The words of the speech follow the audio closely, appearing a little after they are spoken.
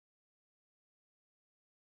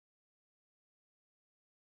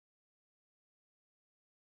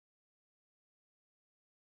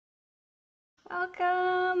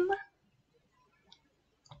Welcome.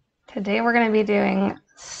 Today we're going to be doing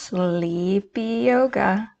sleepy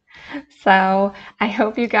yoga. So I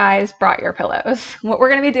hope you guys brought your pillows. What we're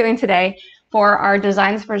going to be doing today for our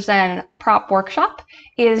Designs for Zen prop workshop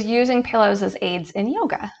is using pillows as aids in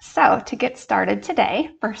yoga. So to get started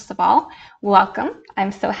today, first of all, welcome.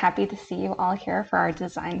 I'm so happy to see you all here for our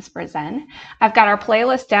Designs for Zen. I've got our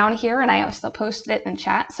playlist down here and I also posted it in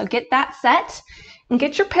chat. So get that set and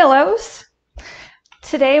get your pillows.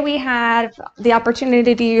 Today we have the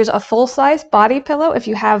opportunity to use a full-size body pillow if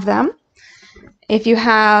you have them. If you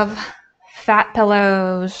have fat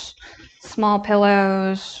pillows, small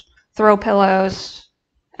pillows, throw pillows,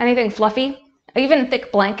 anything fluffy, even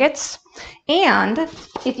thick blankets. And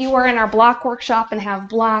if you are in our block workshop and have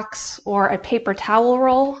blocks or a paper towel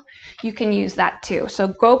roll, you can use that too. So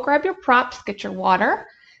go grab your props, get your water,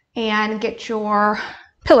 and get your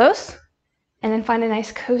pillows, and then find a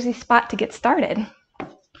nice cozy spot to get started.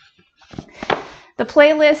 The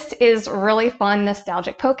playlist is really fun,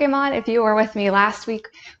 nostalgic Pokemon. If you were with me last week,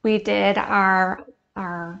 we did our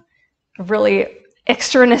really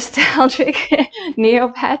extra nostalgic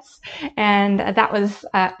Neopets, and that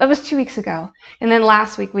was 2 weeks ago. And then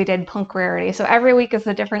last week we did Punk Rarity. So every week is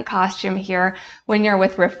a different costume here when you're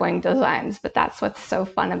with Riftwing Designs, but that's what's so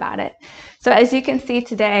fun about it. So as you can see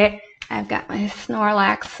today, I've got my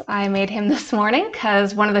Snorlax. I made him this morning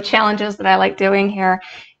because one of the challenges that I like doing here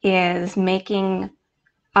is making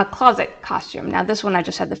a closet costume. Now this one I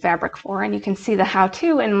just had the fabric for, and you can see the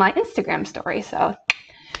how-to in my Instagram story, so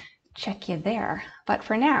check you there. But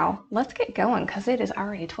for now, let's get going because it is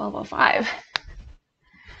already 12:05.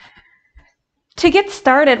 To get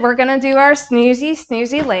started, we're going to do our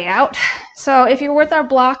snoozy layout. So if you're with our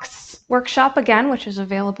blocks workshop again, which is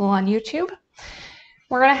available on YouTube,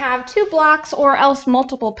 we're going to have 2 blocks or else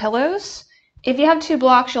multiple pillows. If you have 2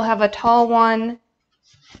 blocks, you'll have a tall one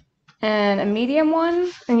and a medium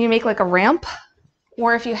one, and you make like a ramp.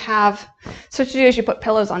 Or if you have, so what you do is you put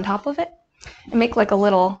pillows on top of it and make like a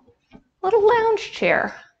little lounge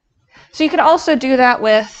chair. So you could also do that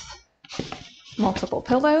with multiple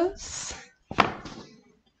pillows,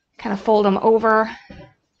 kind of fold them over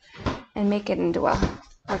and make it into a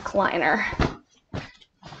recliner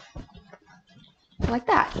like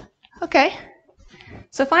that. Okay,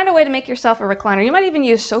 so find a way to make yourself a recliner. You might even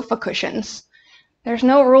use sofa cushions. There's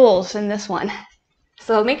no rules in this one.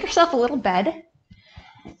 So make yourself a little bed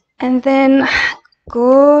and then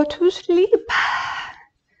go to sleep.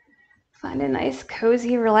 Find a nice,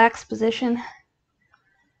 cozy, relaxed position.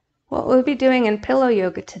 What we'll be doing in pillow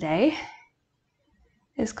yoga today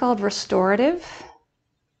is called restorative.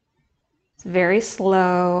 It's very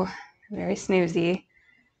slow, very snoozy,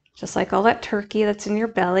 just like all that turkey that's in your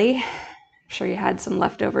belly. I'm sure you had some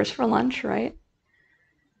leftovers for lunch, right?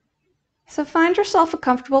 So find yourself a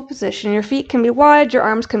comfortable position. Your feet can be wide, your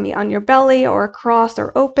arms can be on your belly or across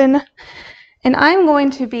or open. And I'm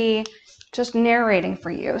going to be just narrating for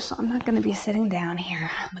you, so I'm not going to be sitting down here.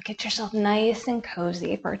 But get yourself nice and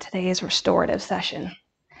cozy for today's restorative session.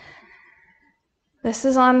 This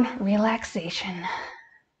is on relaxation,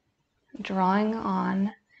 drawing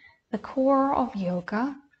on the core of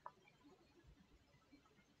yoga.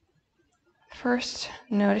 First,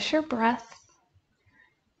 notice your breath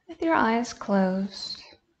with your eyes closed.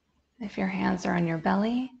 If your hands are on your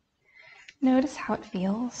belly, notice how it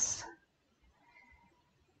feels.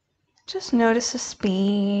 Just notice the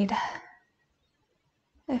speed,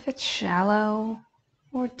 if it's shallow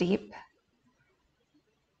or deep.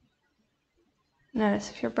 Notice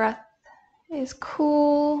if your breath is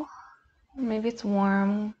cool or maybe it's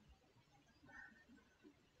warm.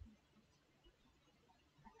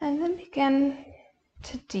 And then begin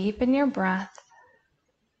to deepen your breath.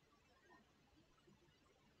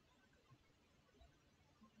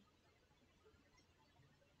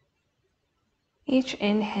 Each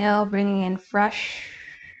inhale bringing in fresh,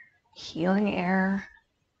 healing air.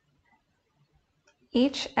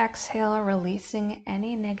 Each exhale releasing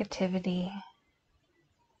any negativity,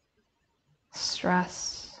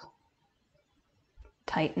 stress,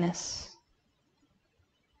 tightness,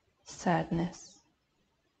 sadness.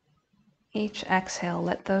 Each exhale,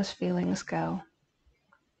 let those feelings go.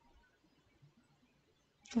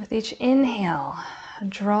 With each inhale,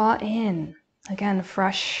 draw in, again,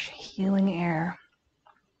 fresh, healing air.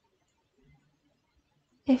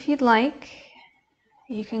 If you'd like,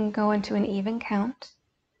 you can go into an even count,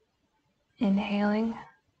 inhaling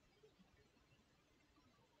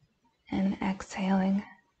and exhaling,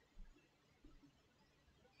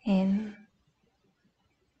 in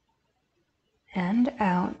and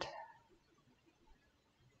out,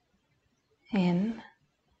 in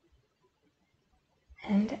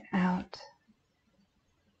and out.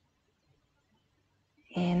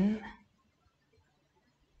 In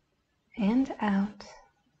and out.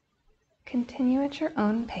 Continue at your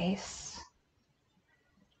own pace.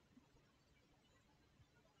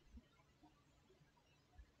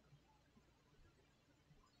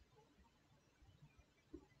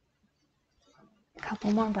 A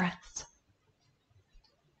couple more breaths.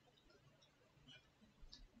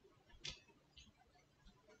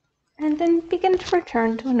 And then begin to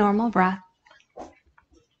return to a normal breath.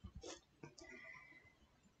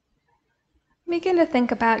 Begin to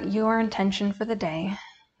think about your intention for the day.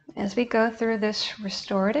 As we go through this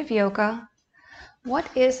restorative yoga, what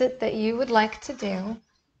is it that you would like to do?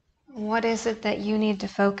 What is it that you need to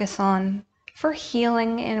focus on for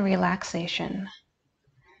healing and relaxation?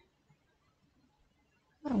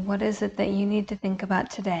 What is it that you need to think about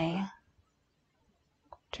today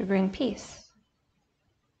to bring peace?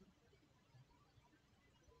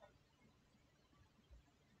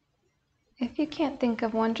 If you can't think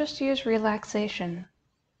of one, just use relaxation.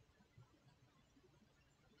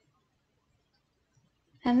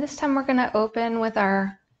 And this time we're going to open with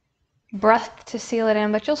our breath to seal it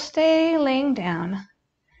in, but you'll stay laying down.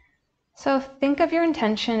 So think of your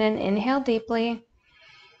intention and inhale deeply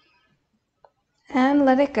and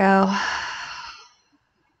let it go.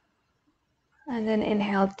 And then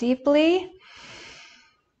inhale deeply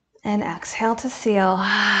and exhale to seal.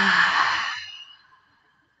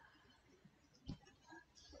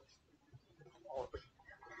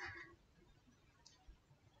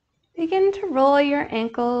 Begin to roll your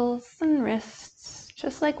ankles and wrists,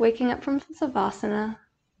 just like waking up from Savasana.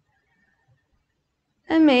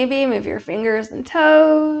 And maybe move your fingers and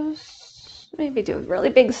toes. Maybe do a really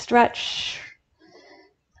big stretch.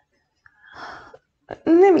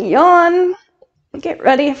 Maybe yawn. Get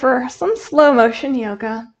ready for some slow motion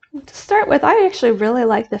yoga. To start with, I actually really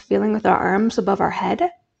like the feeling with our arms above our head.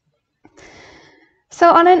 So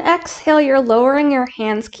on an exhale, you're lowering your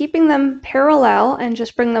hands, keeping them parallel, and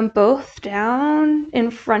just bring them both down in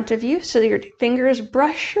front of you so your fingers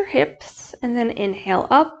brush your hips, and then inhale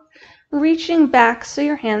up, reaching back so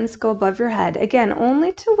your hands go above your head. Again,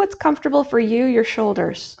 only to what's comfortable for you, your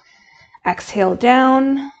shoulders. Exhale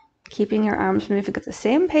down, keeping your arms moving at the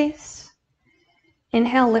same pace.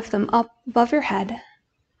 Inhale, lift them up above your head.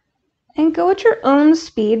 And go at your own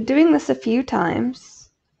speed, doing this a few times.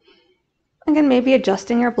 Again, maybe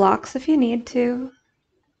adjusting your blocks if you need to.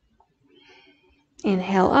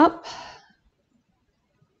 Inhale up.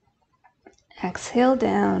 Exhale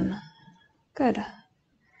down. Good.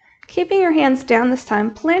 Keeping your hands down this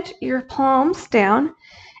time, plant your palms down.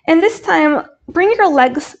 And this time, bring your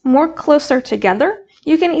legs more closer together.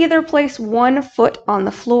 You can either place one foot on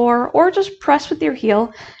the floor or just press with your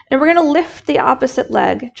heel. And we're going to lift the opposite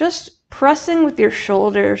leg, just pressing with your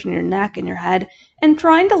shoulders and your neck and your head, and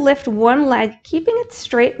trying to lift one leg, keeping it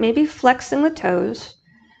straight, maybe flexing the toes.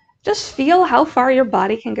 Just feel how far your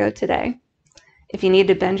body can go today. If you need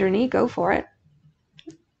to bend your knee, go for it.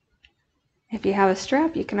 If you have a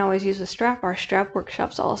strap, you can always use a strap. Our strap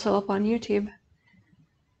workshop's also up on YouTube.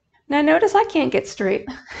 Now notice I can't get straight.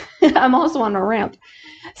 I'm also on a ramp.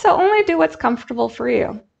 So only do what's comfortable for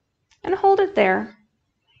you. And hold it there.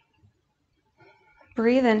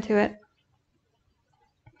 Breathe into it.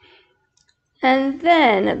 And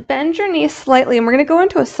then bend your knees slightly, and we're going to go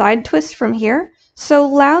into a side twist from here. So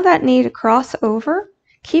allow that knee to cross over,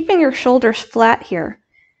 keeping your shoulders flat here.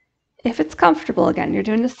 If it's comfortable, again, you're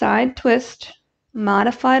doing a side twist,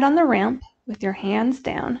 modified on the ramp with your hands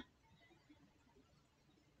down.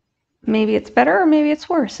 Maybe it's better or maybe it's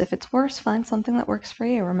worse. If it's worse, find something that works for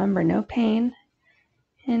you. Remember, no pain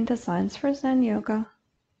in Designs for Zen Yoga.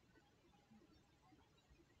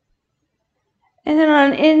 And then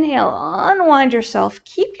on an inhale, unwind yourself.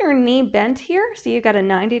 Keep your knee bent here so you got a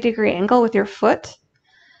 90-degree angle with your foot.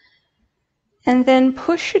 And then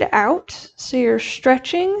push it out so you're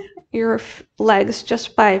stretching your legs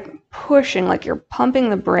just by pushing, like you're pumping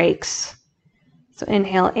the brakes. So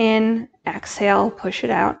inhale in, exhale, push it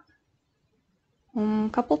out. A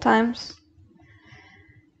couple times.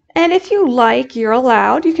 And if you like, you're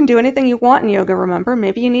allowed. You can do anything you want in yoga, remember.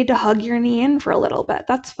 Maybe you need to hug your knee in for a little bit.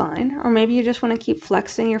 That's fine. Or maybe you just want to keep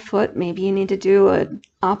flexing your foot. Maybe you need to do an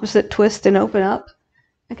opposite twist and open up.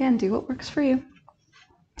 Again, do what works for you.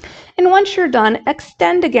 And once you're done,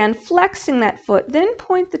 extend again, flexing that foot. Then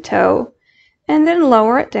point the toe and then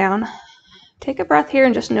lower it down. Take a breath here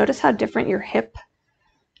and just notice how different your hip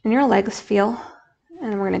and your legs feel.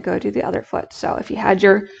 And we're going to go do the other foot. So if you had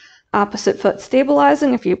your opposite foot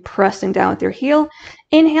stabilizing, if you're pressing down with your heel,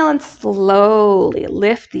 inhale and slowly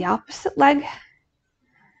lift the opposite leg.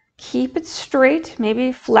 Keep it straight,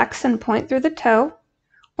 maybe flex and point through the toe,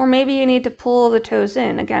 or maybe you need to pull the toes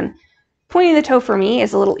in. Again, pointing the toe for me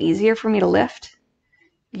is a little easier for me to lift.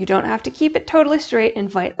 You don't have to keep it totally straight.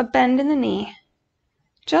 Invite a bend in the knee.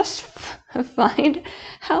 Just find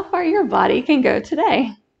how far your body can go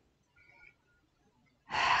today.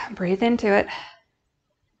 Breathe into it.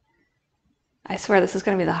 I swear this is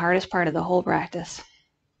going to be the hardest part of the whole practice.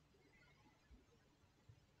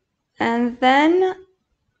 And then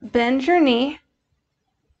bend your knee,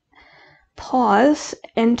 pause,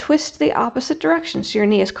 and twist the opposite direction. So your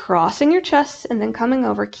knee is crossing your chest and then coming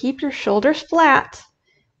over. Keep your shoulders flat,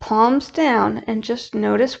 palms down, and just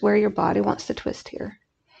notice where your body wants to twist here.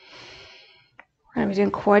 We're going to be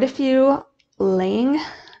doing quite a few laying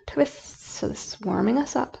twists, so this is warming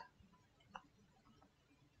us up.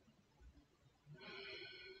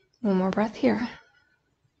 One more breath here.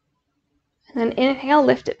 And then inhale,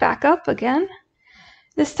 lift it back up again.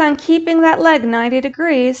 This time keeping that leg 90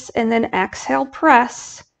 degrees, and then exhale,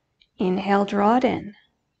 press. Inhale, draw it in.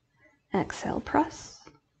 Exhale, press.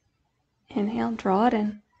 Inhale, draw it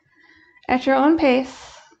in. At your own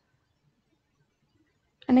pace.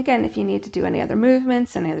 And again, if you need to do any other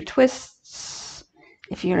movements, any other twists,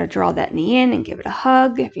 if you want to draw that knee in and give it a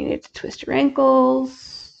hug, if you need to twist your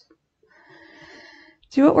ankles,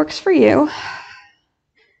 do what works for you.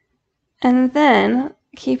 And then,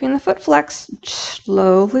 keeping the foot flexed,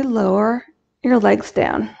 slowly lower your legs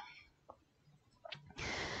down.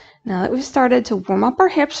 Now that we've started to warm up our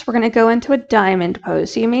hips, we're going to go into a diamond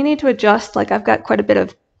pose. So you may need to adjust, like I've got quite a bit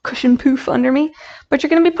of cushion poof under me, but you're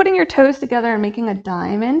going to be putting your toes together and making a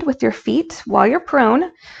diamond with your feet while you're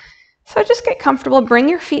prone. So just get comfortable, bring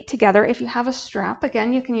your feet together. If you have a strap,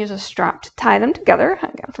 again, you can use a strap to tie them together,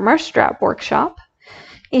 again, from our strap workshop.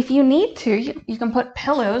 If you need to, you can put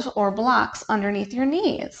pillows or blocks underneath your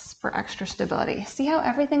knees for extra stability. See how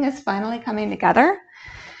everything is finally coming together?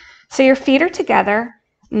 So your feet are together,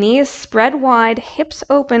 knees spread wide, hips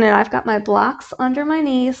open, and I've got my blocks under my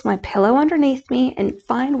knees, my pillow underneath me, and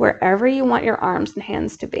find wherever you want your arms and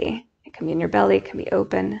hands to be. It can be in your belly, it can be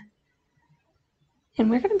open. And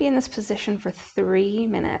we're going to be in this position for 3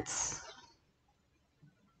 minutes.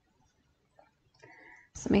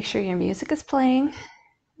 So make sure your music is playing.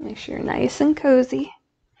 Make sure you're nice and cozy.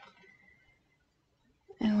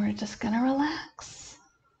 And we're just going to relax.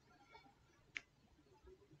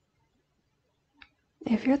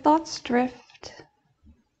 If your thoughts drift,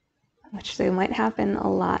 which they might happen a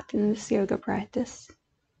lot in this yoga practice,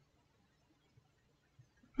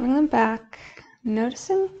 bring them back,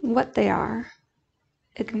 noticing what they are,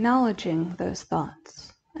 acknowledging those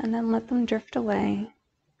thoughts, and then let them drift away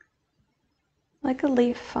like a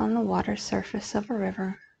leaf on the water surface of a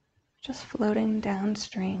river, just floating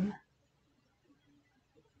downstream.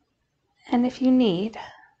 And if you need,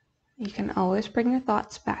 you can always bring your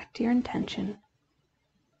thoughts back to your intention.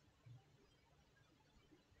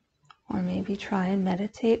 Or maybe try and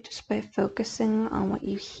meditate just by focusing on what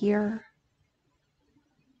you hear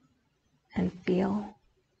and feel.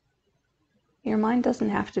 Your mind doesn't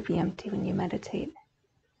have to be empty when you meditate.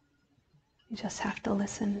 You just have to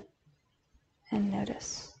listen and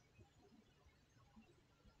notice.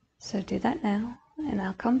 So do that now, and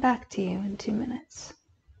I'll come back to you in 2 minutes.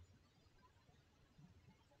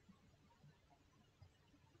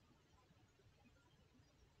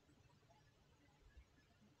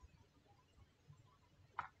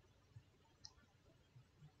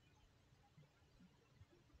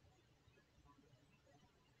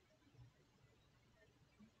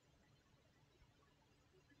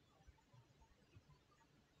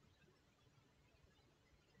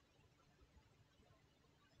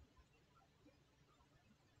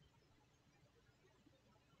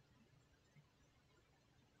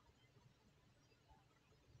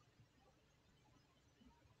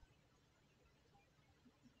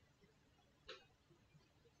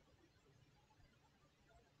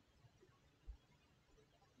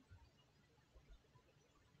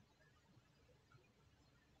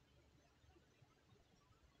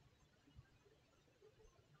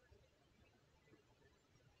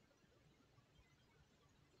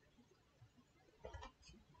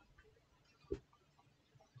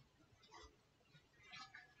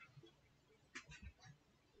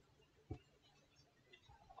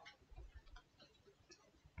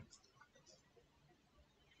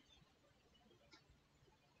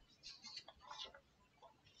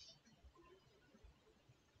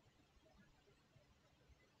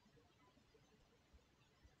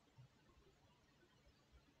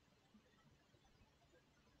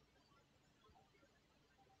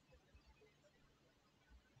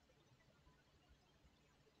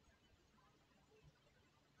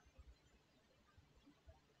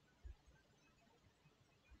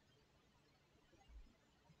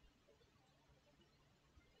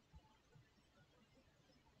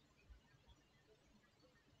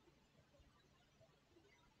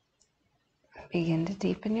 Begin to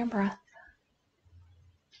deepen your breath.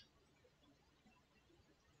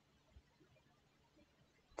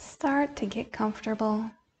 Start to get comfortable.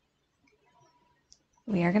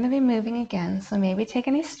 We are going to be moving again, so maybe take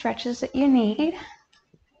any stretches that you need.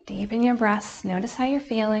 Deepen your breaths. Notice how you're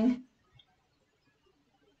feeling.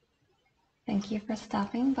 Thank you for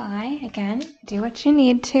stopping by. Again, do what you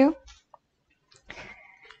need to.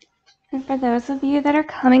 And for those of you that are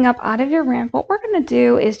coming up out of your ramp, what we're going to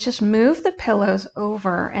do is just move the pillows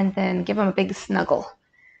over and then give them a big snuggle.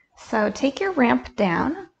 So take your ramp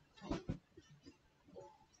down.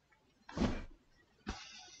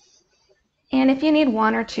 And if you need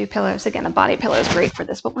 1 or 2 pillows, again, a body pillow is great for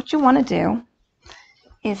this, but what you want to do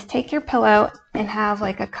is take your pillow and have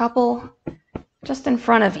like a couple just in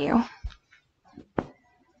front of you.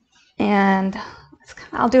 And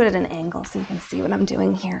I'll do it at an angle so you can see what I'm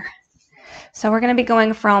doing here. So we're going to be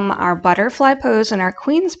going from our butterfly pose and our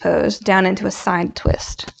queen's pose down into a side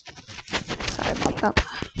twist. Sorry about that.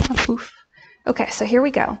 Oh, poof. Okay, so here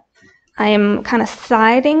we go. I am kind of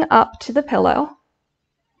siding up to the pillow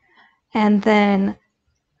and then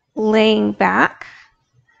laying back.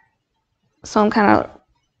 So I'm kind of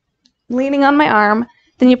leaning on my arm.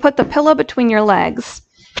 Then you put the pillow between your legs,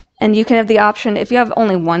 and you can have the option, if you have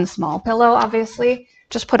only one small pillow, obviously,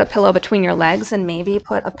 just put a pillow between your legs and maybe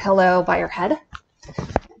put a pillow by your head.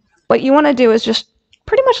 What you want to do is just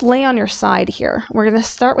pretty much lay on your side here. We're going to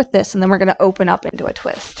start with this, and then we're going to open up into a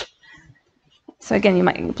twist. So again, you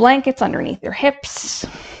might need blankets underneath your hips.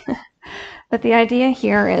 But the idea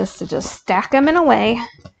here is to just stack them in a way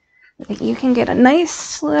that you can get a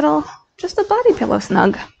nice little, just a body pillow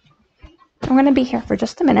snug. We're going to be here for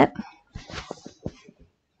just a minute.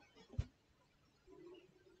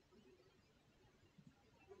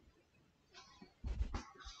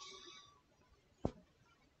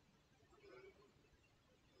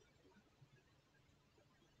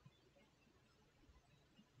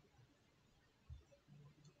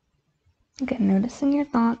 Again, noticing your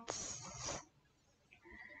thoughts,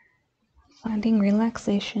 finding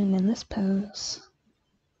relaxation in this pose.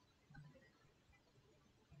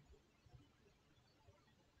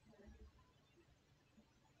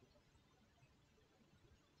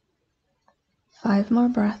 Five more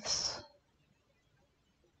breaths.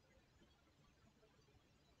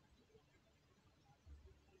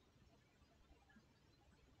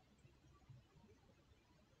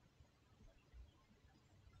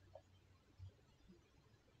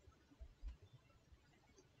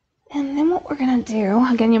 And then what we're going to do,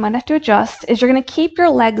 again, you might have to adjust, is you're going to keep your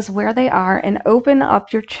legs where they are and open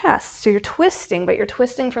up your chest. So you're twisting, but you're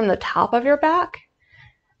twisting from the top of your back.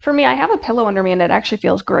 For me, I have a pillow under me, and it actually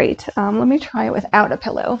feels great. Let me try it without a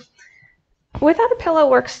pillow. Without a pillow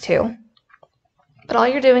works too. But all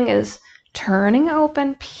you're doing is turning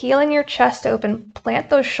open, peeling your chest open, plant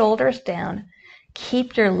those shoulders down,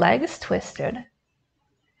 keep your legs twisted,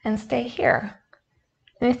 and stay here.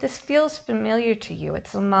 And if this feels familiar to you,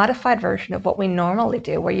 it's a modified version of what we normally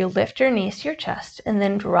do, where you lift your knees to your chest and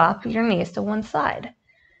then drop your knees to one side.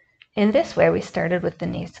 In this way, we started with the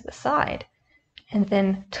knees to the side and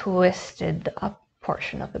then twisted the up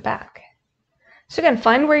portion of the back. So again,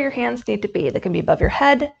 find where your hands need to be. They can be above your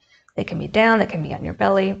head, they can be down, they can be on your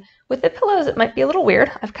belly. With the pillows, it might be a little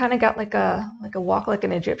weird. I've kind of got like a walk like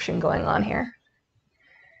an Egyptian going on here.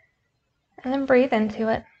 And then breathe into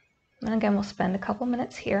it. And again, we'll spend a couple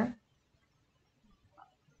minutes here.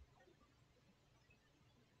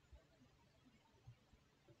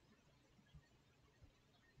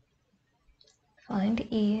 Find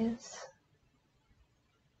ease.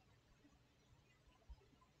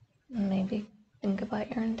 And maybe think about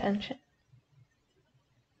your intention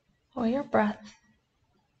or your breath.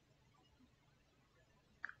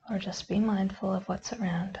 Or just be mindful of what's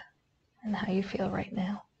around and how you feel right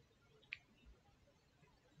now.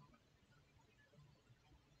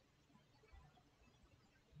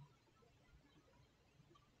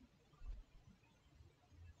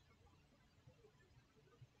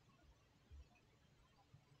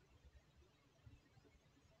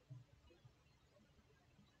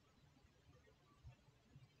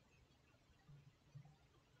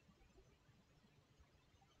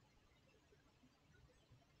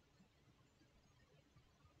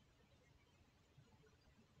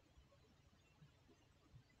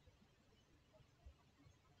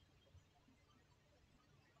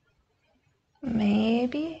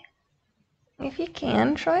 Maybe, if you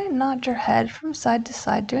can, try and nod your head from side to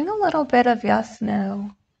side, doing a little bit of yes,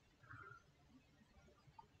 no.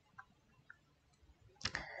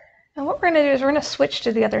 And what we're going to do is we're going to switch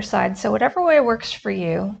to the other side. So whatever way works for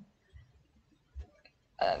you,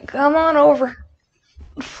 come on over.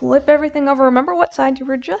 flip everything over. Remember what side you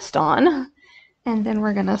were just on. And then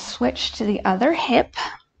we're gonna switch to the other hip.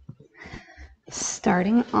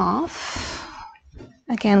 Starting off,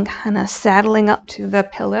 again, kind of saddling up to the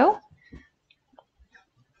pillow.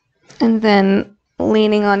 And then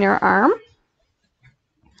leaning on your arm.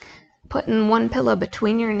 Putting one pillow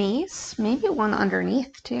between your knees, maybe one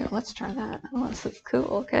underneath too. Let's try that. Oh, this is cool,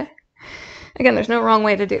 okay? Again, there's no wrong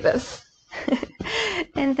way to do this.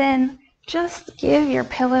 And then just give your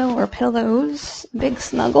pillow or pillows a big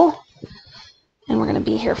snuggle. And we're gonna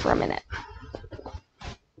be here for a minute.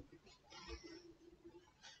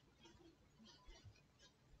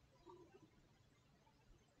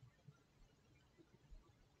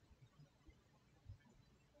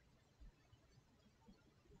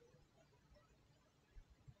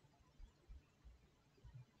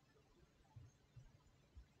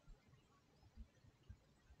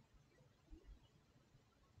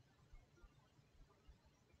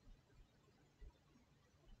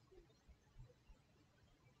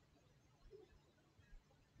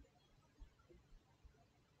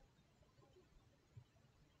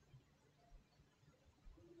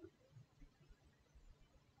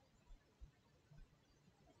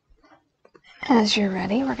 As you're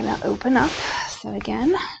ready, we're gonna open up. So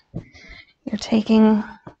again, you're taking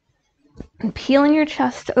and peeling your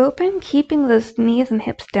chest open, keeping those knees and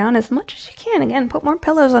hips down as much as you can. Again, put more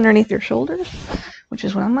pillows underneath your shoulders, which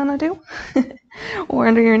is what I'm gonna do, or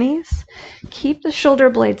under your knees. Keep the shoulder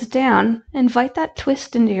blades down, invite that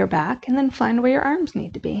twist into your back, and then find where your arms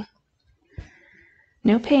need to be.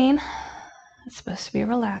 No pain, it's supposed to be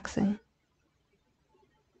relaxing.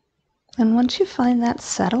 And once you find that,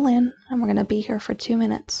 settle in, and we're gonna be here for 2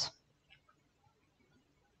 minutes.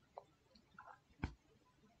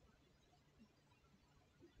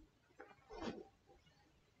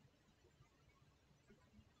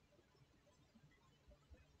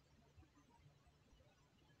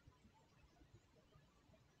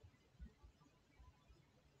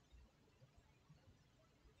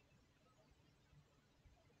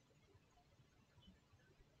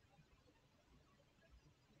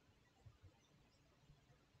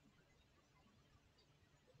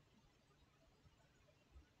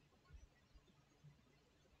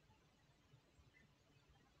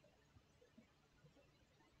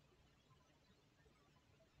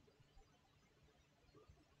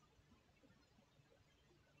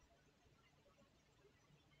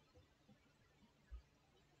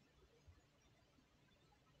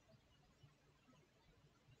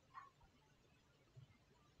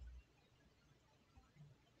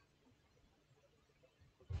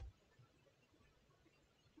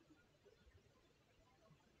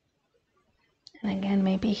 And again,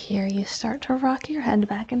 maybe here you start to rock your head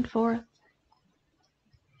back and forth,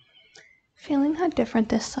 feeling how different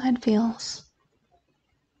this side feels.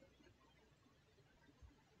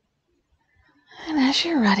 And as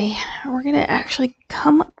you're ready, we're gonna actually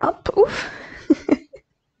come up. Oof.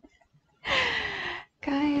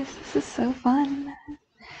 Guys, this is so fun.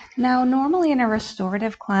 Now, normally in a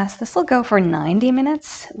restorative class, this will go for 90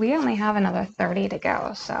 minutes. We only have another 30 to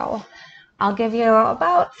go, so I'll give you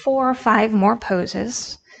about 4 or 5 more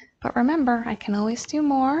poses. But remember, I can always do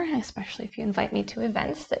more, especially if you invite me to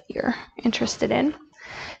events that you're interested in.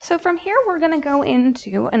 So from here, we're going to go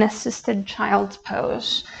into an assisted child's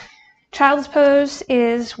pose. Child's pose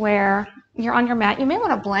is where you're on your mat. You may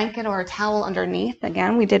want a blanket or a towel underneath.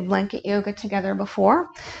 Again, we did blanket yoga together before.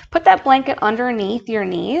 Put that blanket underneath your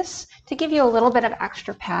knees to give you a little bit of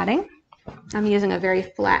extra padding. I'm using a very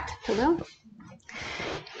flat pillow.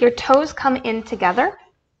 Your toes come in together.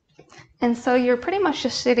 And so you're pretty much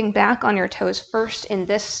just sitting back on your toes first in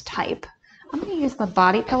this type. I'm going to use the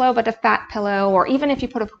body pillow, but a fat pillow, or even if you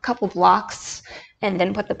put a couple blocks and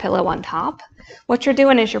then put the pillow on top, what you're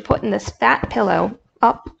doing is you're putting this fat pillow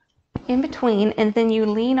up in between, and then you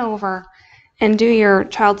lean over and do your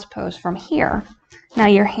child's pose from here. Now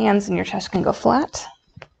your hands and your chest can go flat.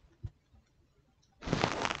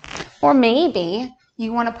 Or maybe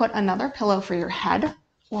you want to put another pillow for your head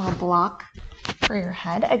or a block for your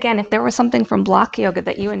head. Again, if there was something from block yoga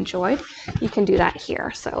that you enjoyed, you can do that here.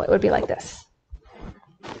 So it would be like this.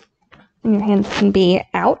 And your hands can be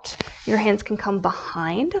out. Your hands can come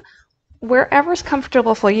behind, wherever's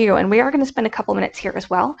comfortable for you. And we are going to spend a couple minutes here as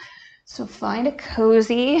well. So find a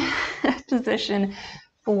cozy position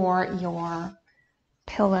for your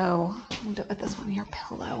pillow. We'll do it with this one, your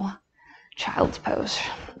pillow child's pose.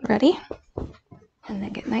 Ready? And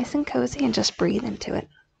then get nice and cozy and just breathe into it.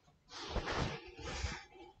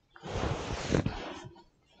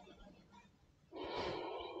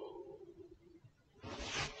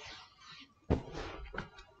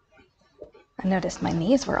 I noticed my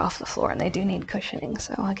knees were off the floor and they do need cushioning.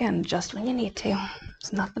 So again, just when you need to.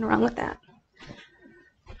 There's nothing wrong with that.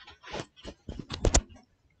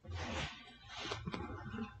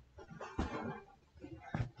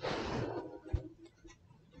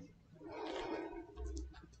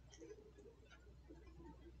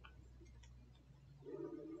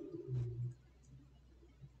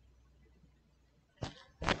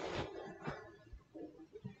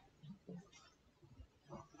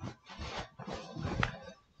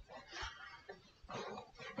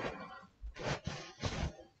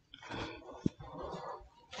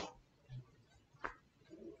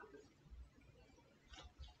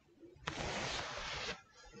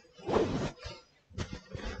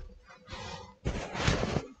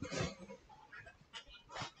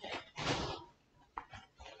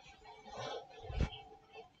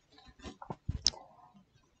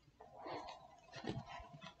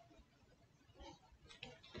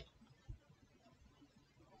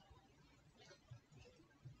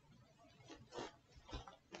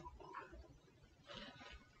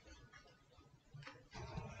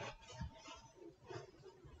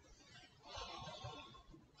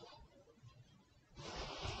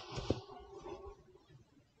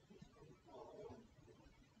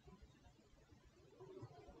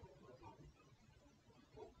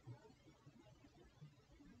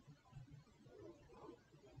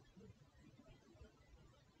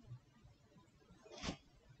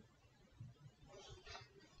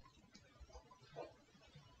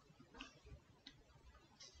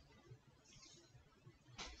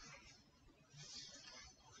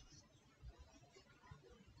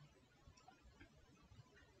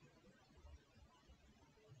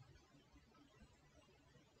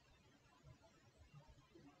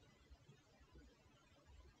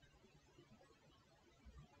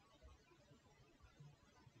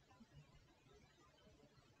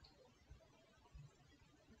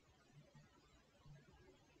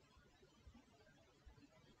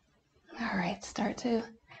 All right, start to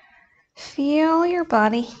feel your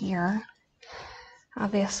body here.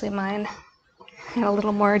 Obviously mine had a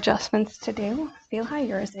little more adjustments to do. Feel how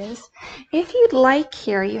yours is. If you'd like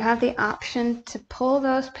here, you have the option to pull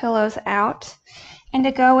those pillows out and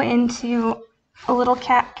to go into a little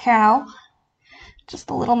cat-cow.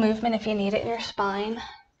 Just a little movement if you need it in your spine.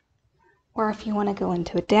 Or if you want to go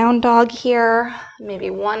into a down dog here, maybe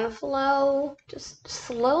one flow, just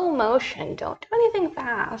slow motion. Don't do anything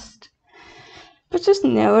fast. But just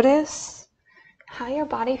notice how your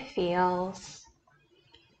body feels.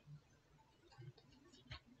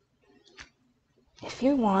 If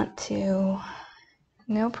you want to,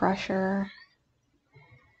 no pressure.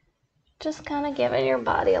 Just kind of giving your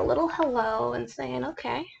body a little hello and saying,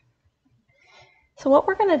 okay. So what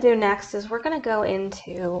we're going to do next is we're going to go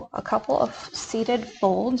into a couple of seated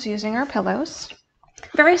folds using our pillows.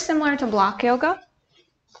 Very similar to block yoga.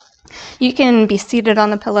 You can be seated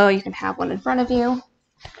on the pillow. You can have one in front of you.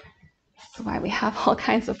 That's why we have all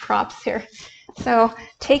kinds of props here. So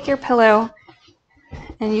take your pillow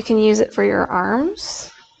and you can use it for your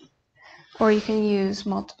arms, or you can use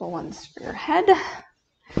multiple ones for your head.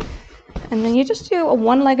 And then you just do a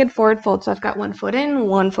one-legged forward fold. So I've got one foot in,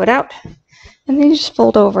 one foot out. And then you just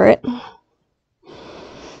fold over it.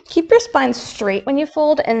 Keep your spine straight when you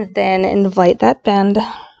fold and then invite that bend.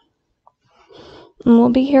 And we'll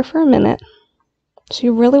be here for a minute. So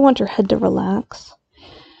you really want your head to relax.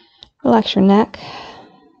 Relax your neck.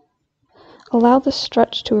 Allow the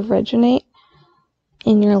stretch to originate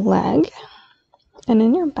in your leg and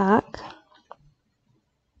in your back.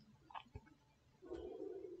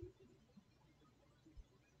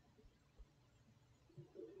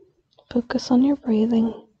 Focus on your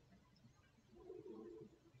breathing.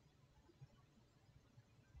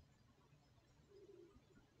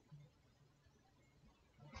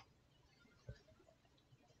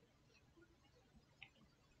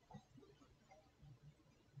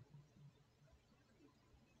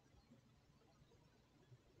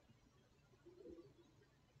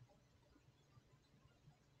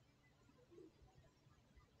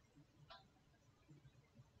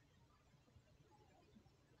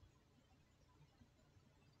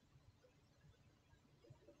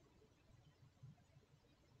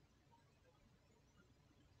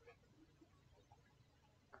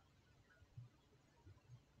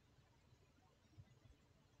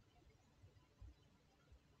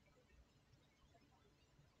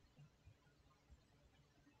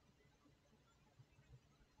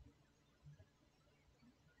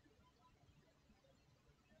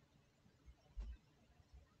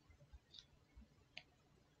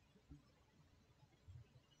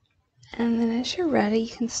 And then as you're ready, you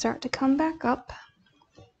can start to come back up.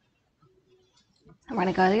 We're going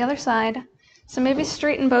to go to the other side. So maybe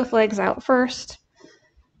straighten both legs out first.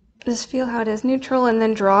 Just feel how it is neutral, and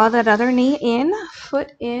then draw that other knee in,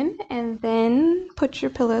 foot in, and then put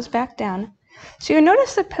your pillows back down. So you'll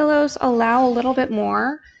notice the pillows allow a little bit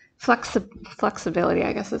more flexibility,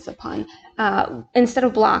 I guess is a pun, instead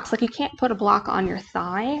of blocks. Like you can't put a block on your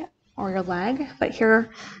thigh or your leg, but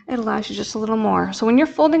here it allows you just a little more. So when you're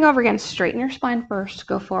folding over again, straighten your spine first,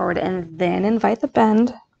 go forward, and then invite the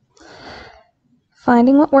bend.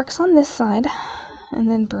 Finding what works on this side, and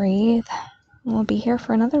then breathe. We'll be here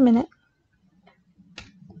for another minute.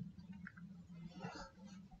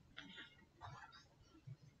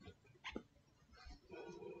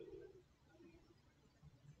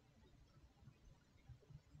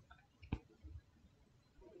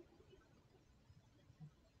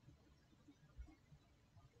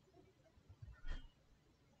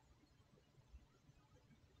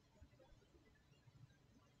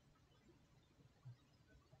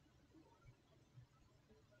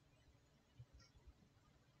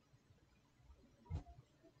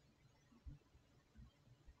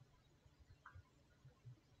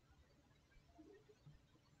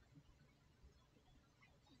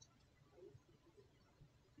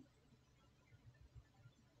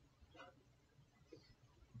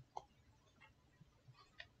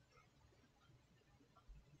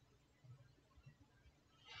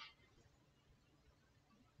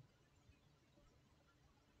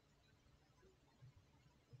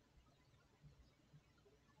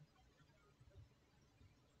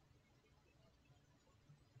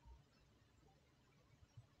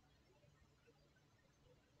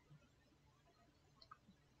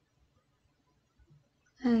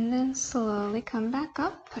 And then slowly come back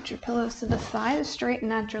up. Put your pillows to the side,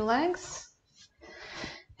 straighten out your legs.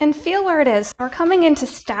 And feel where it is. We're coming into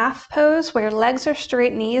staff pose where your legs are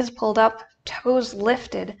straight, knees pulled up, toes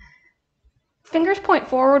lifted. Fingers point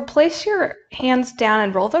forward, place your hands down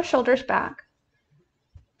and roll those shoulders back.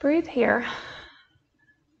 Breathe here.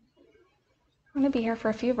 I'm going to be here for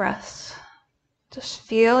a few breaths. Just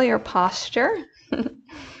feel your posture.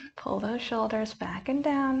 Pull those shoulders back and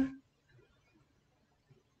down.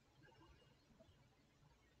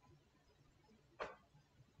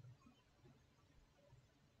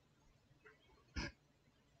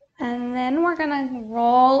 And then we're gonna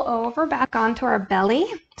roll over back onto our belly.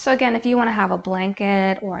 So again, if you wanna have a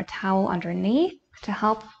blanket or a towel underneath to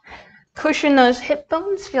help cushion those hip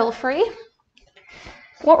bones, feel free.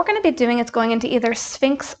 What we're gonna be doing is going into either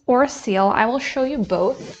Sphinx or Seal. I will show you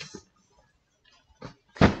both.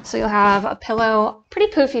 So you'll have a pillow,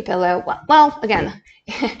 pretty poofy pillow. Well, again,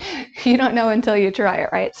 you don't know until you try it,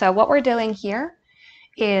 right? So what we're doing here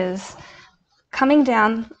is coming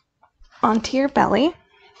down onto your belly.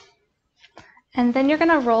 And then you're going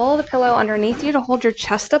to roll the pillow underneath you to hold your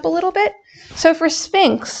chest up a little bit. So for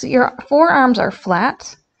Sphinx, your forearms are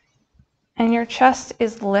flat and your chest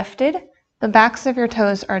is lifted. The backs of your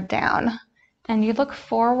toes are down. And you look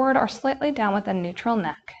forward or slightly down with a neutral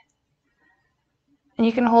neck. And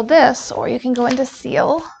you can hold this, or you can go into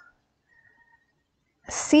Seal.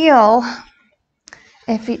 Seal,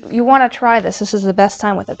 if you want to try this is the best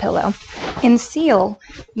time with a pillow. In Seal,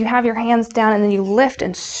 you have your hands down and then you lift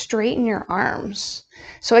and straighten your arms.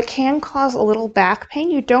 So it can cause a little back pain.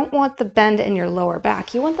 You don't want the bend in your lower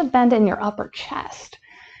back. You want the bend in your upper chest.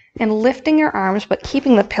 And lifting your arms, but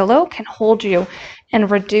keeping the pillow can hold you and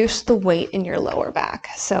reduce the weight in your lower back.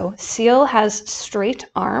 So Seal has straight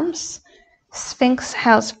arms. Sphinx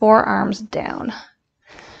has forearms down.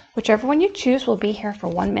 Whichever one you choose will be here for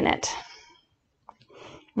 1 minute.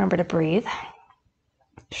 Remember to breathe.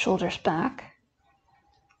 Shoulders back.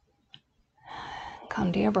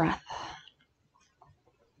 Come to your breath.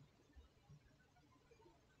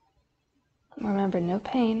 Remember, no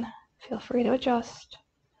pain. Feel free to adjust.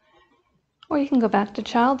 Or you can go back to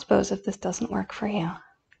child's pose if this doesn't work for you.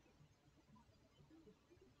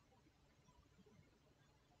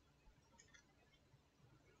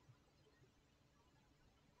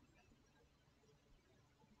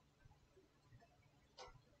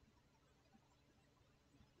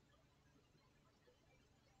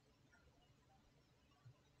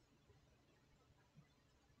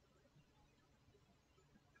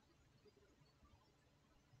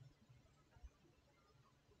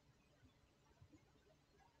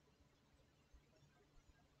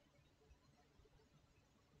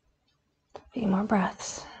 A few more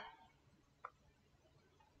breaths.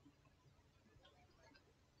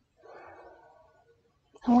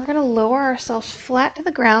 And we're going to lower ourselves flat to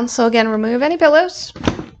the ground. So again, remove any pillows.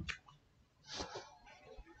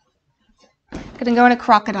 Going to go into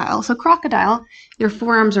crocodile. So crocodile, your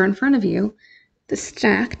forearms are in front of you.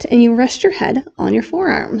 stacked, and you rest your head on your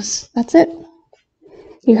forearms. That's it.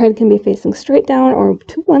 Your head can be facing straight down or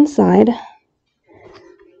to one side.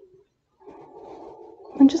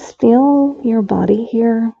 And just feel your body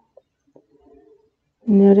here.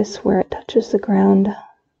 Notice where it touches the ground.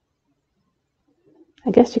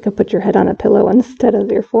 I guess you could put your head on a pillow instead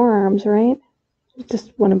of your forearms, right? You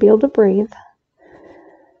just want to be able to breathe.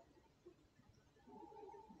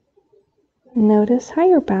 Notice how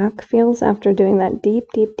your back feels after doing that deep,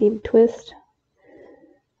 deep, deep twist.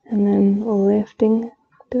 And then lifting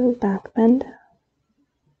the back bend.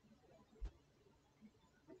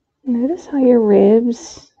 Notice how your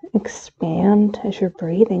ribs expand as you're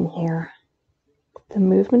breathing here. The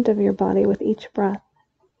movement of your body with each breath.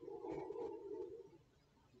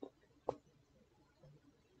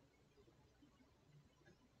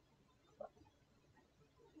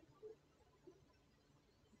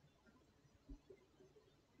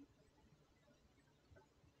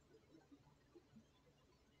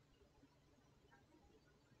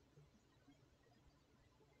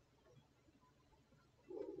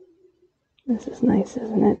 This is nice,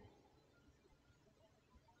 isn't it?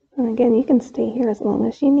 And again, you can stay here as long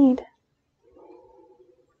as you need.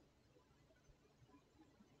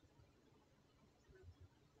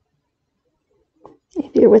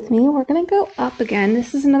 If you're with me, we're going to go up again.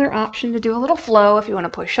 This is another option to do a little flow if you want to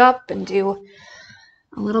push up and do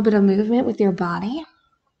a little bit of movement with your body.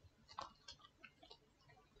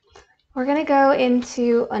 We're going to go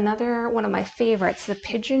into another one of my favorites, the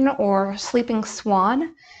pigeon or sleeping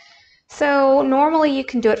swan. So normally you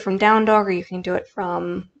can do it from down dog or you can do it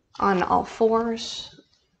from on all fours.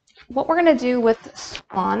 What we're going to do with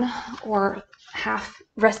swan or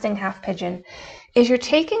resting half pigeon is you're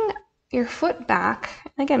taking your foot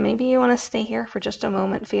back. Again, maybe you want to stay here for just a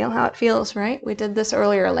moment, feel how it feels, right? We did this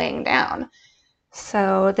earlier laying down.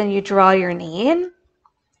 So then you draw your knee in.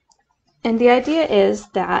 And the idea is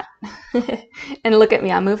that, and look at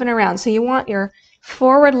me, I'm moving around. So you want your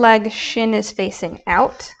forward leg shin is facing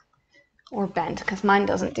out or bent, because mine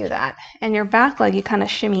doesn't do that. And your back leg, you kind of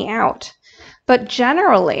shimmy out. But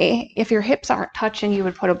generally, if your hips aren't touching, you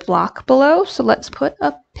would put a block below. So let's put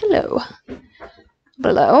a pillow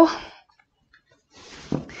below.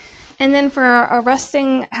 And then for a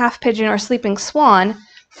resting half pigeon or sleeping swan,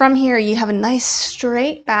 from here you have a nice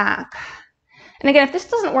straight back. And again, if this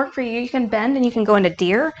doesn't work for you, you can bend and you can go into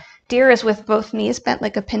deer. Deer is with both knees bent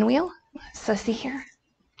like a pinwheel. So see here.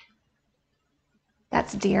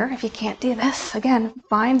 That's deer. If you can't do this, again,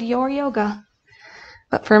 find your yoga.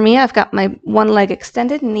 But for me, I've got my one leg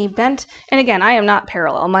extended, knee bent. And again, I am not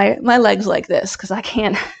parallel. My leg's like this because I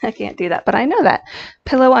can't do that. But I know that.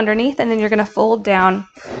 Pillow underneath, and then you're going to fold down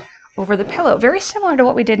over the pillow. Very similar to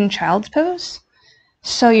what we did in child's pose.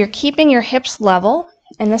 So you're keeping your hips level.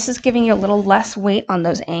 And this is giving you a little less weight on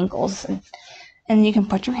those ankles. And you can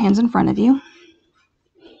put your hands in front of you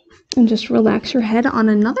and just relax your head on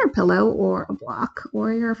another pillow or a block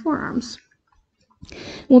or your forearms.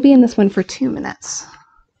 We'll be in this one for 2 minutes.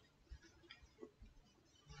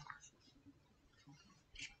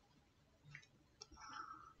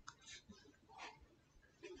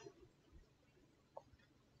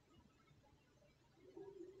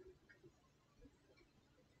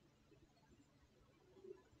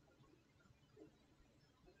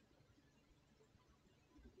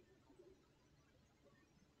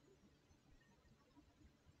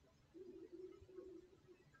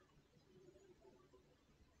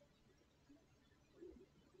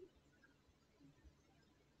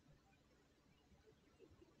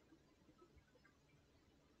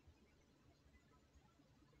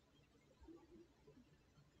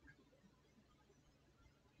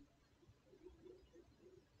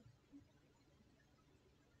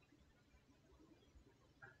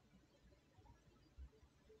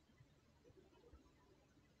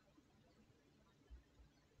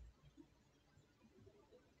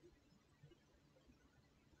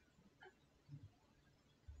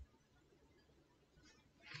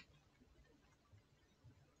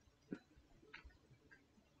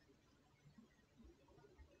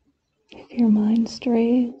 If your mind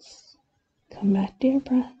strays, come back to your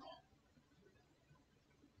breath.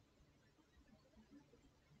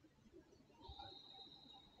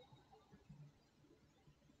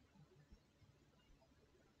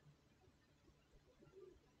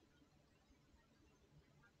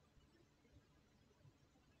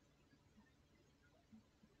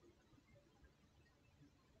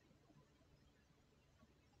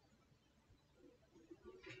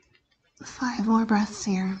 Five more breaths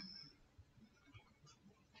here.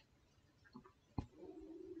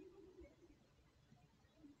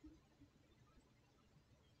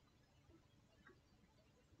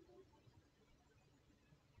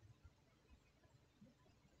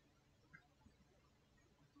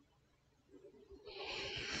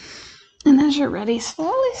 as you're ready,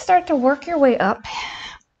 slowly start to work your way up.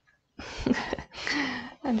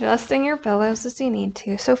 Adjusting your pillows as you need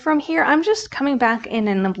to. So from here, I'm just coming back in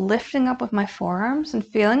and I'm lifting up with my forearms and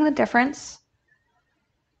feeling the difference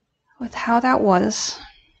with how that was.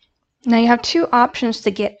 Now you have two options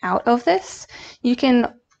to get out of this. You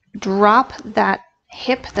can drop that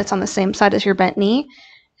hip that's on the same side as your bent knee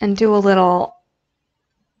and do a little,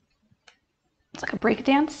 it's like a break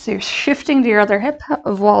dance. So you're shifting to your other hip,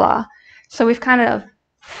 voila. So we've kind of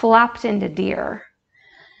flopped into deer.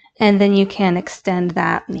 And then you can extend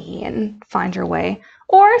that knee and find your way.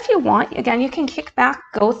 Or if you want, again, you can kick back,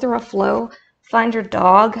 go through a flow, find your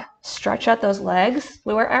dog, stretch out those legs,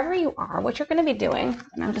 wherever you are, what you're going to be doing.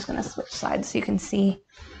 And I'm just going to switch sides so you can see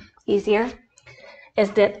easier.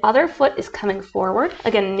 Is the other foot is coming forward.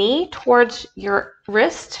 Again, knee towards your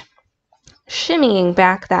wrist, shimmying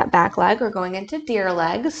back that back leg. We're going into deer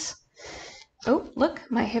legs. Oh, look,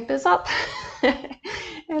 my hip is up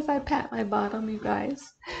as I pat my bottom, you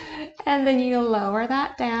guys. And then you lower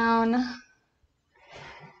that down.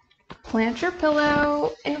 Plant your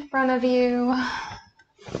pillow in front of you.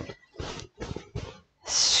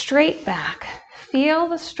 Straight back. Feel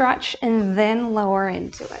the stretch and then lower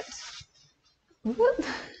into it. Whoop.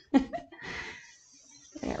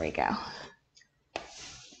 There we go.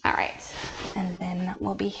 All right. And then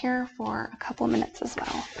we'll be here for a couple of minutes as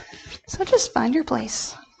well. So just find your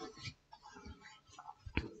place.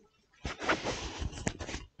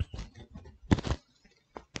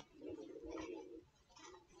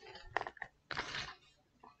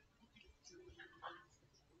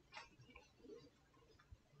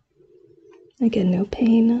 Again, no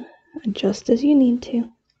pain. Adjust as you need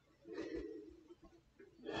to.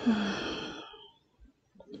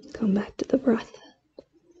 Come back to the breath.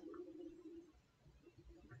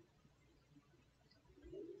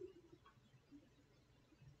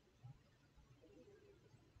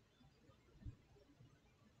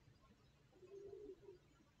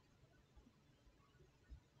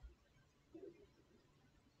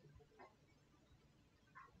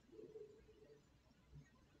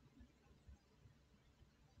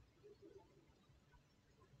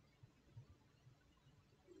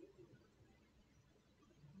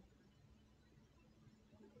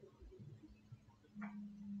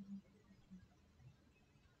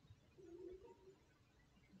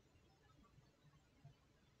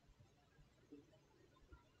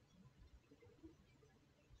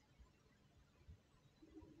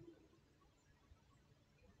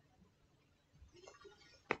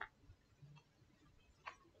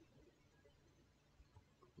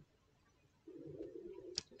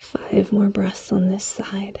 Five more breaths on this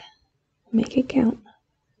side. Make it count.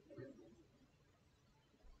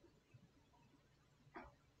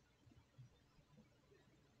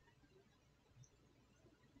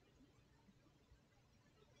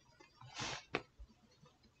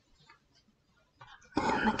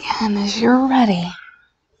 And again, as you're ready,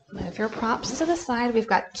 move your props to the side. We've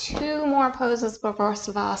got two more poses before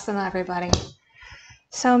Savasana, everybody.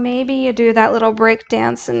 So maybe you do that little break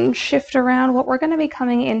dance and shift around. What we're going to be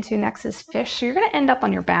coming into next is fish. So you're going to end up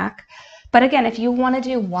on your back. But again, if you want to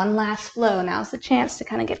do one last flow, now's the chance to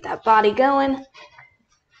kind of get that body going.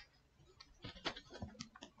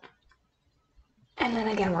 And then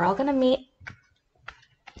again, we're all going to meet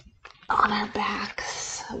on our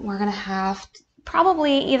backs. We're going to have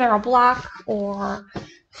probably either a block or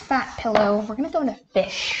fat pillow. We're going to go into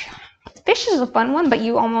fish. Fish is a fun one, but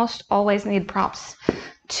you almost always need props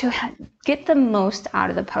to get the most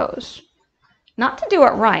out of the pose. Not to do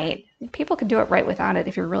it right. People could do it right without it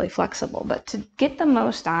if you're really flexible, but to get the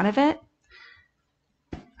most out of it,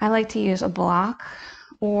 I like to use a block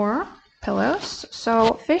or pillows.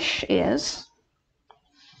 So fish is,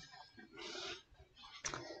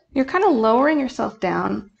 you're kind of lowering yourself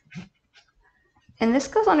down, and this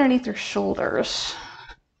goes underneath your shoulders.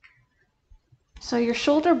 So your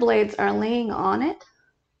shoulder blades are laying on it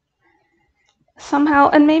somehow,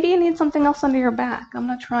 and maybe you need something else under your back. I'm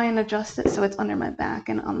going to try and adjust it so it's under my back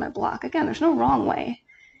and on my block. Again, there's no wrong way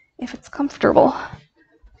if it's comfortable.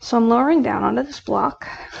 So I'm lowering down onto this block.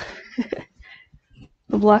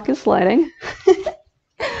 The block is sliding.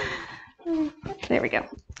 There we go.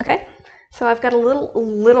 Okay, so I've got a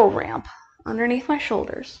little ramp underneath my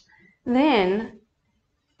shoulders. Then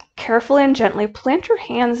carefully and gently plant your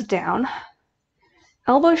hands down.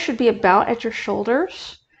 Elbows should be about at your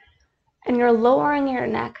shoulders, and you're lowering your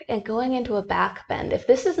neck and going into a back bend. If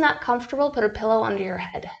this is not comfortable, put a pillow under your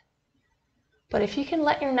head. But if you can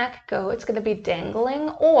let your neck go, it's going to be dangling,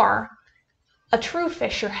 or a true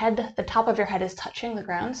fish, your head, the top of your head is touching the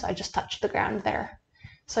ground. So I just touched the ground there.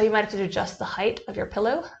 So you might have to adjust the height of your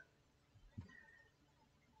pillow.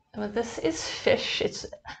 But this is fish. It's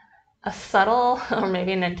a subtle or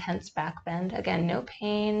maybe an intense back bend. Again, no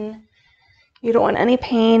pain. You don't want any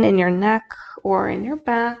pain in your neck or in your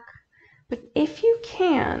back. But if you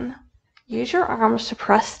can, use your arms to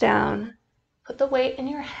press down. Put the weight in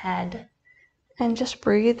your head and just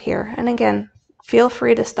breathe here. And again, feel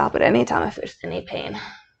free to stop at any time if there's any pain.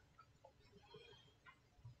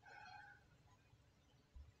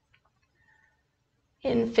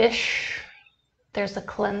 In fish, there's a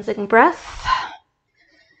cleansing breath.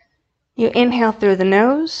 You inhale through the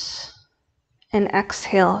nose and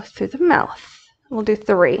exhale through the mouth. We'll do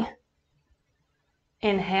 3.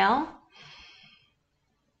 Inhale.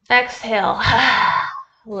 Exhale.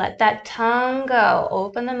 Let that tongue go.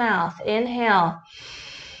 Open the mouth. Inhale.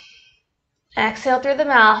 Exhale through the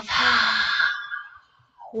mouth.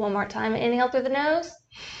 One more time. Inhale through the nose.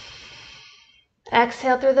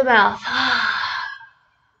 Exhale through the mouth.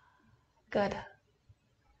 Good. A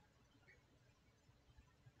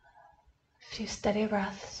few steady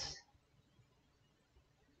breaths.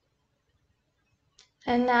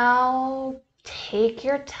 And now take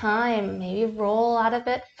your time. Maybe roll out of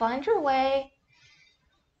it. Find your way.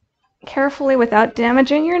 Carefully without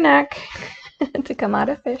damaging your neck to come out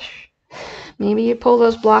of fish. Maybe you pull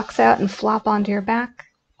those blocks out and flop onto your back.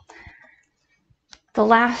 The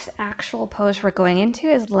last actual pose we're going into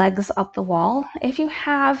is legs up the wall. If you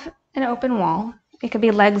have an open wall, it could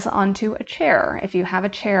be legs onto a chair if you have a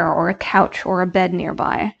chair or a couch or a bed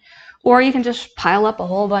nearby. Or you can just pile up a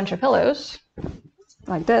whole bunch of pillows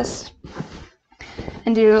like this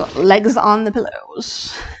and do legs on the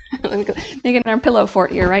pillows. Making our pillow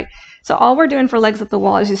fort here, right? So all we're doing for legs up the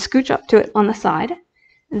wall is you scooch up to it on the side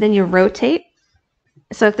and then you rotate.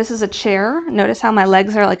 So if this is a chair, notice how my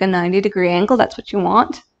legs are like a 90-degree angle. That's what you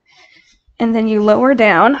want. And then you lower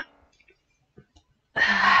down.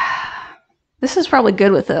 This is probably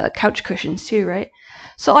good with couch cushions too, right?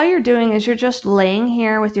 So all you're doing is you're just laying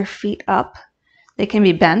here with your feet up. They can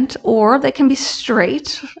be bent or they can be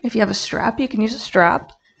straight. If you have a strap, you can use a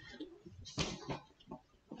strap.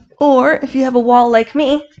 Or if you have a wall like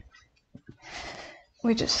me,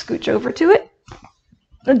 we just scooch over to it.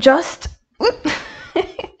 Adjust.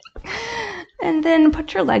 And then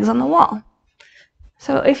put your legs on the wall.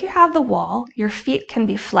 So if you have the wall, your feet can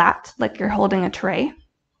be flat, like you're holding a tray.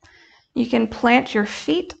 You can plant your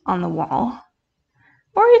feet on the wall,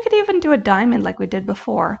 or you could even do a diamond like we did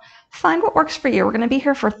before. Find what works for you. We're going to be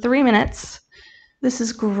here for 3 minutes. This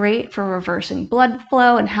is great for reversing blood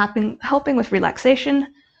flow and helping with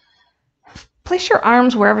relaxation. Place your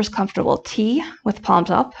arms wherever's comfortable. T with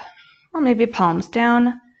palms up, or maybe palms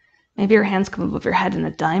down. Maybe your hands come above your head in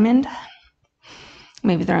a diamond.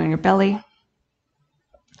 Maybe they're on your belly.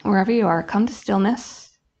 Wherever you are, come to stillness.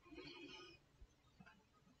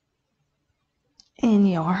 In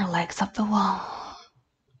your legs up the wall.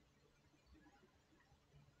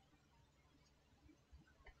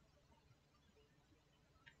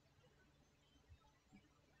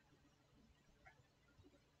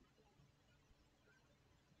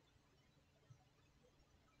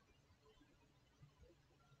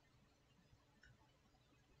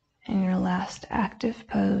 In your last active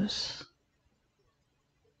pose.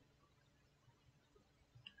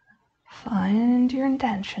 Find your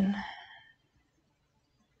intention.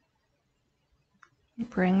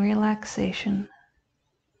 Bring relaxation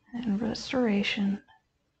and restoration.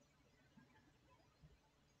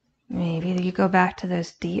 Maybe you go back to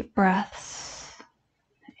those deep breaths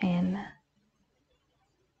in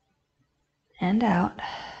and out.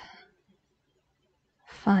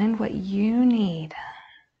 Find what you need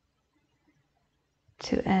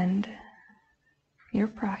to end your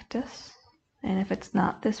practice. And if it's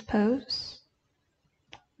not this pose,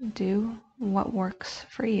 do what works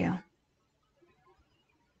for you.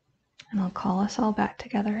 And I'll call us all back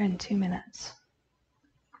together in 2 minutes.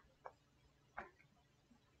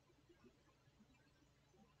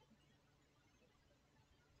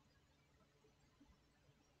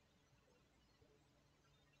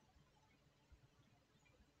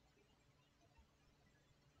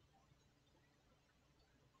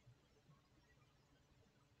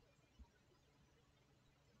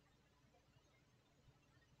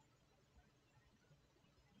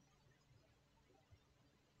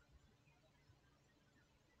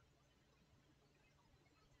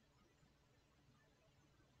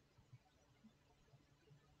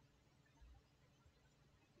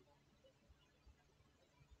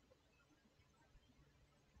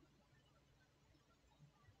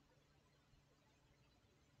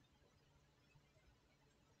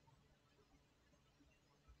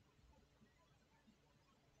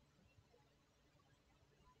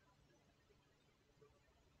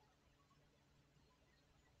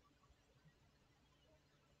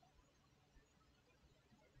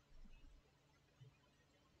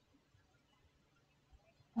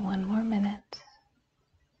 One more minute.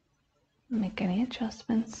 Make any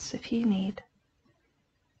adjustments if you need.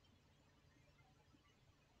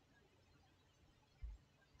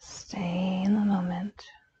 Stay in the moment.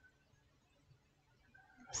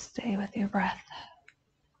 Stay with your breath.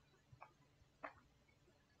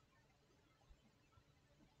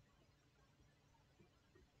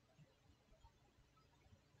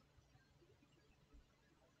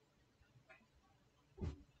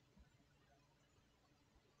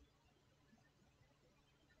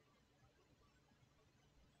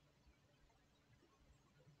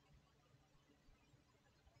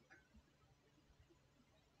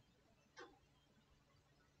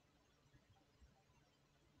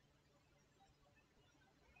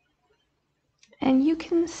 And you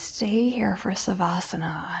can stay here for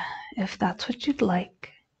Savasana if that's what you'd like.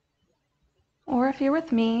 Or if you're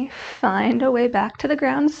with me, find a way back to the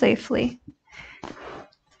ground safely.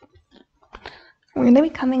 We're going to be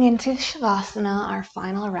coming into Shavasana, our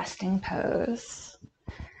final resting pose.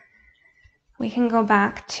 We can go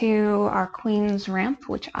back to our Queen's Ramp,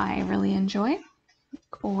 which I really enjoy,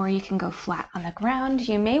 or you can go flat on the ground.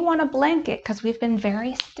 You may want a blanket because we've been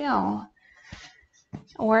very still.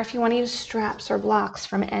 Or if you want to use straps or blocks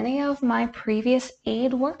from any of my previous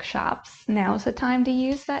aid workshops, now's the time to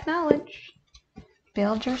use that knowledge.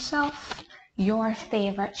 Build yourself your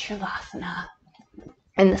favorite Shavasana.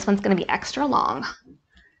 And this one's going to be extra long.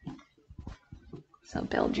 So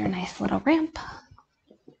build your nice little ramp.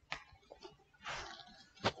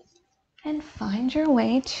 And find your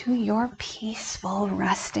way to your peaceful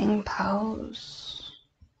resting pose.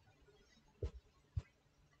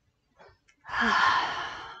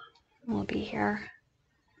 We'll be here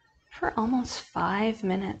for almost 5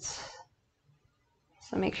 minutes.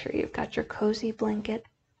 So make sure you've got your cozy blanket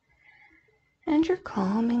and your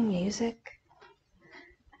calming music.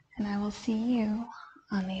 And I will see you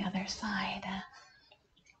on the other side.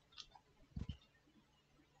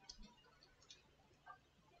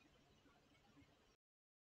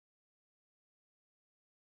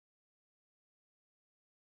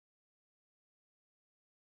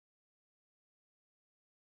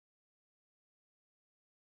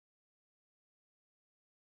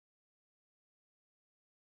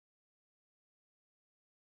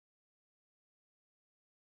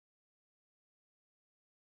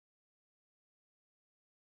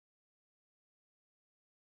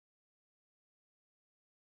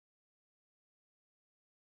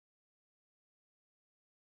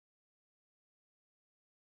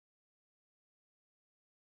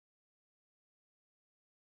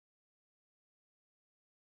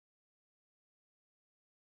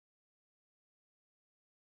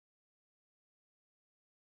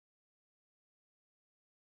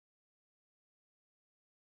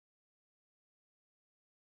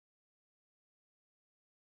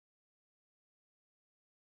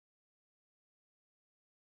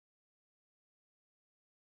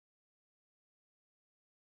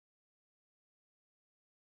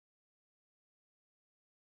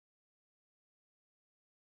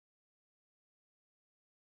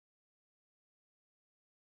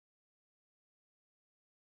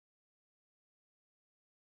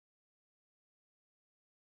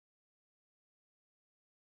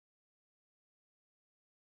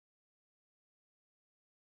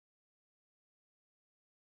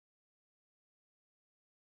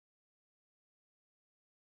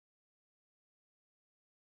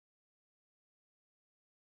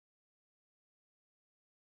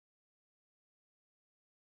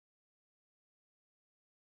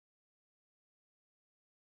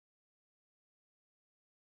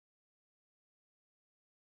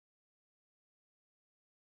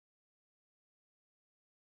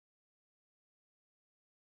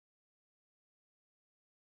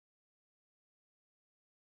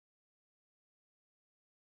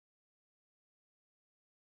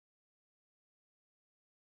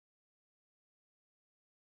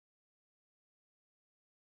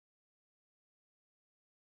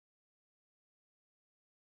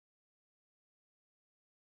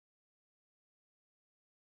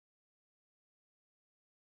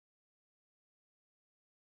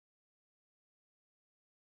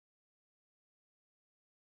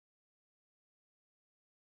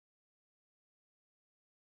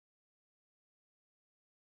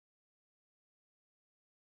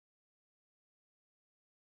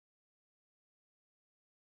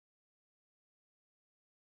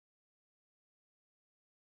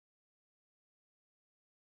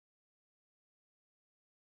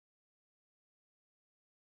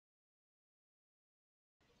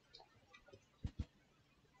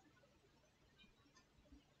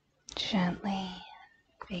 Gently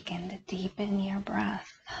Begin to deepen your breath.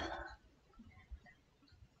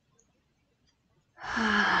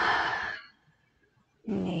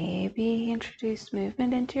 Maybe introduce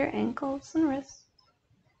movement into your ankles and wrists.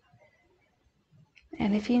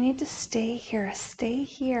 And if you need to stay here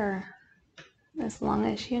as long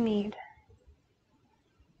as you need.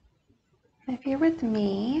 If you're with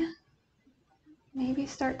me, maybe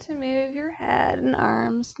start to move your head and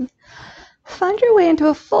arms. Find your way into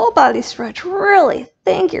a full body stretch. Really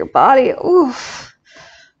thank your body. Oof.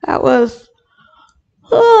 That was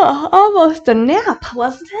almost a nap,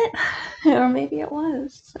 wasn't it? Or maybe it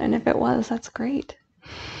was. And if it was, that's great.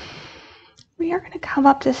 We are going to come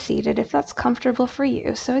up to seated if that's comfortable for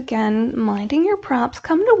you. So again, minding your props,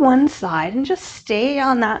 come to one side and just stay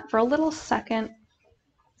on that for a little second.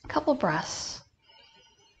 A couple breaths.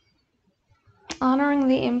 Honoring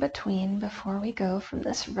the in-between before we go from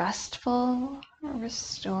this restful,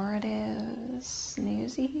 restorative,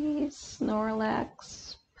 snoozy,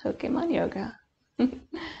 Snorlax, Pokemon yoga.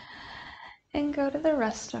 And go to the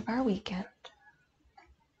rest of our weekend.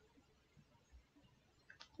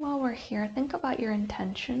 While we're here, think about your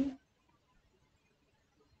intention.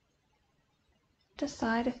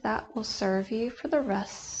 Decide if that will serve you for the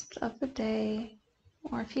rest of the day,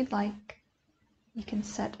 or if you'd like, you can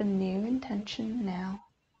set a new intention now.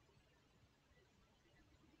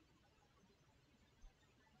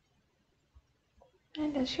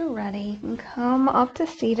 And as you're ready, you can come up to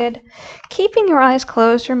seated, keeping your eyes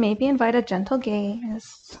closed, or maybe invite a gentle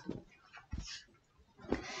gaze.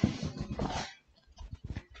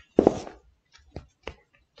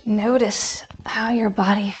 Notice how your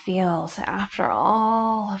body feels after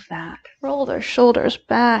all of that. Roll those shoulders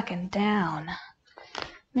back and down.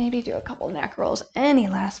 Maybe do a couple neck rolls. Any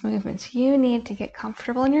last movements you need to get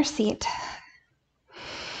comfortable in your seat.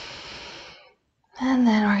 And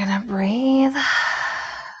then we're going to breathe.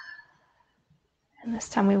 And this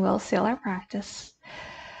time we will seal our practice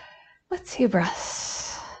with 2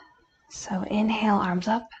 breaths. So inhale, arms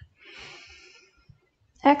up.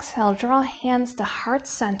 Exhale, draw hands to heart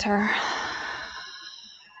center.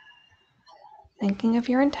 Thinking of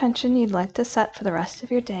your intention you'd like to set for the rest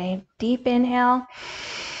of your day. Deep inhale.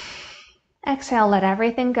 Exhale, let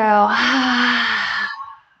everything go.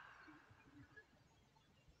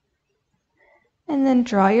 And then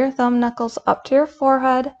draw your thumb knuckles up to your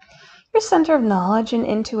forehead, your center of knowledge and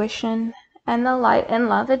intuition. And the light and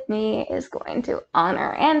love in me is going to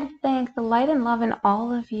honor and thank the light and love in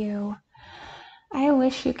all of you. I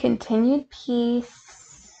wish you continued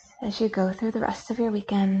peace as you go through the rest of your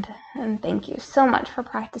weekend. And thank you so much for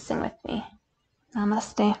practicing with me.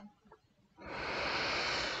 Namaste.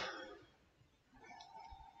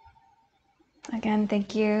 Again,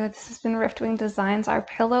 thank you. This has been Riftwing Designs, our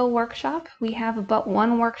pillow workshop. We have but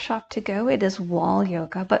one workshop to go. It is wall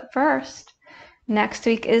yoga. But first, next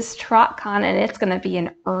week is TrotCon, and it's going to be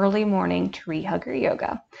an early morning tree hugger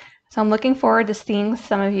yoga. So I'm looking forward to seeing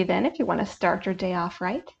some of you then if you want to start your day off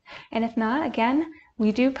right. And if not, again,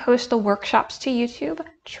 we do post the workshops to YouTube.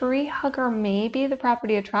 Tree hugger may be the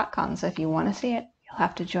property of TrotCon, so if you want to see it, you'll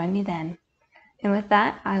have to join me then. And with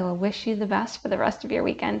that, I will wish you the best for the rest of your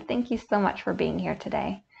weekend. Thank you so much for being here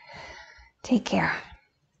today. Take care.